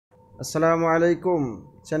আসসালামু আলাইকুম।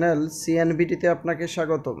 চ্যানেল সিএনবিটিতে আপনাকে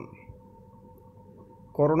স্বাগতম।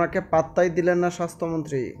 করোনাকে পাত্তাই দিলেন না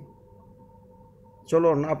স্বাস্থ্যমন্ত্রী।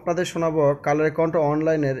 চলুন আপনাদের শোনাবো কালের কণ্ঠ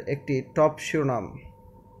অনলাইনের একটি টপ শিরোনাম।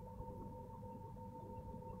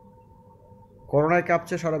 করোনায়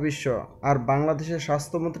কাঁপছে সারা বিশ্ব, আর বাংলাদেশের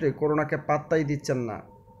স্বাস্থ্যমন্ত্রী করোনাকে পাত্তাই দিচ্ছেন না।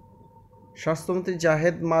 স্বাস্থ্যমন্ত্রী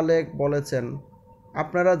জাহেদ মালেক বলেছেন,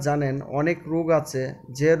 আপনারা জানেন অনেক রোগ আছে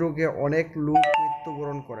যে রোগে অনেক লোক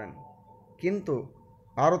মৃত্যুবরণ করেন, কিন্তু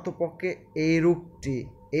পারতপক্ষে এই রোগটি,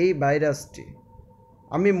 এই ভাইরাসটি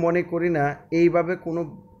আমি মনে করি না এইভাবে কোনো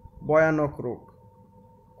ভয়ানক রোগ।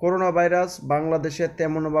 করোনা ভাইরাস বাংলাদেশে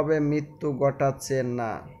তেমনভাবে মৃত্যু ঘটাচ্ছে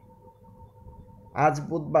না। আজ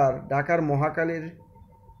বুধবার ঢাকার মহাখালীর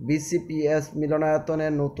বিসিপিএস মিলনায়তনে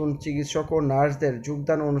নতুন চিকিৎসক ও নার্সদের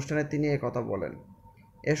যোগদান অনুষ্ঠানে তিনি একথা বলেন।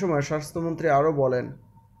 এ সময় স্বাস্থ্যমন্ত্রী আরও বলেন,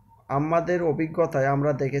 আমাদের অভিজ্ঞতায়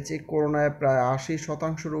আমরা দেখেছি করোনায় প্রায়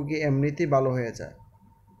 ৮০% রোগী এমনিতেই ভালো হয়ে যায়।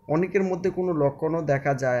 অনেকের মধ্যে কোনো লক্ষণও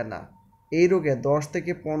দেখা যায় না। এই রোগে ১০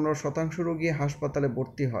 থেকে ১৫% রোগী হাসপাতালে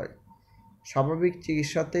ভর্তি হয়। স্বাভাবিক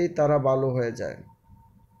চিকিৎসাতেই তারা ভালো হয়ে যায়।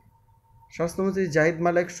 স্বাস্থ্যমন্ত্রী জাহিদ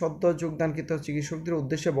মালেক সদ্য যোগদানকৃত চিকিৎসকদের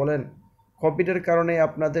উদ্দেশ্যে বলেন, কোভিডের কারণেই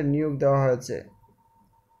আপনাদের নিয়োগ দেওয়া হয়েছে।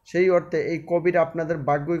 সেই অর্থে এই কোভিড আপনাদের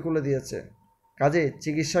ভাগ্যই খুলে দিয়েছে। কাজেই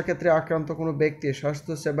চিকিৎসা ক্ষেত্রে আক্রান্ত কোনো ব্যক্তি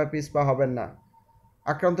স্বাস্থ্যসেবা পিছপা হবেন না।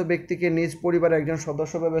 আক্রান্ত ব্যক্তিকে নিজ পরিবারের একজন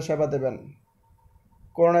সদস্য ভেবে সেবা দেবেন।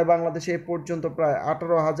 করোনায় বাংলাদেশে এ পর্যন্ত প্রায়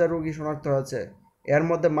 ১৮,০০০ রোগী শনাক্ত হয়েছে। এর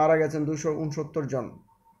মধ্যে মারা গেছেন ২৬৯ জন।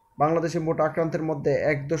 বাংলাদেশে মোট আক্রান্তের মধ্যে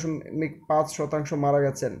 ১.৫% মারা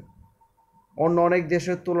গেছেন। অন্য অনেক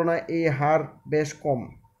দেশের তুলনায় এই হার বেশ কম।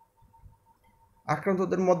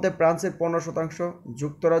 আক্রান্তদের মধ্যে ফ্রান্সের ১৫%,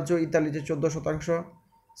 যুক্তরাজ্য ইতালিতে ১৪%,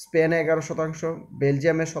 স্পেনে ১১%,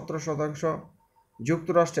 বেলজিয়ামে ১৭%,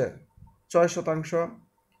 যুক্তরাষ্ট্রে ৬%,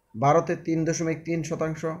 ভারতে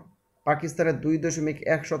 ৩.৩%, পাকিস্তানে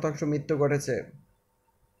 ২.১% মৃত্যু ঘটেছে।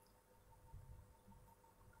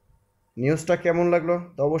 নিউজটা কেমন লাগলো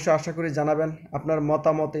তো অবশ্যই আশা করি জানাবেন। আপনার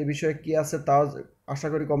মতামত এই বিষয়ে কী আছে তাও আশা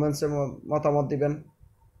করি কমেন্টসে মতামত দিবেন।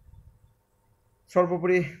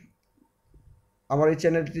 সর্বোপরি আমার এই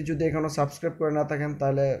চ্যানেলটি যদি এখনও সাবস্ক্রাইব করে না থাকেন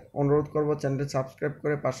তাহলে অনুরোধ করব চ্যানেলটি সাবস্ক্রাইব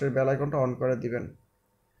করে পাশের বেল আইকনটা অন করে দিবেন।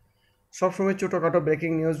 সবসময় ছোটোখাটো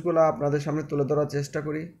ব্রেকিং নিউজগুলো আপনাদের সামনে তুলে ধরার চেষ্টা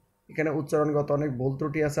করি। এখানে উচ্চারণগত অনেক ভুল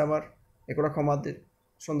ত্রুটি আছে আমার, এগুলো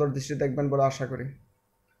সুন্দর দৃষ্টি দেখবেন বলে আশা করি।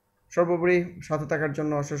 সর্বোপরি সাথে থাকার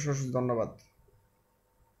জন্য অশেষ অশেষ ধন্যবাদ।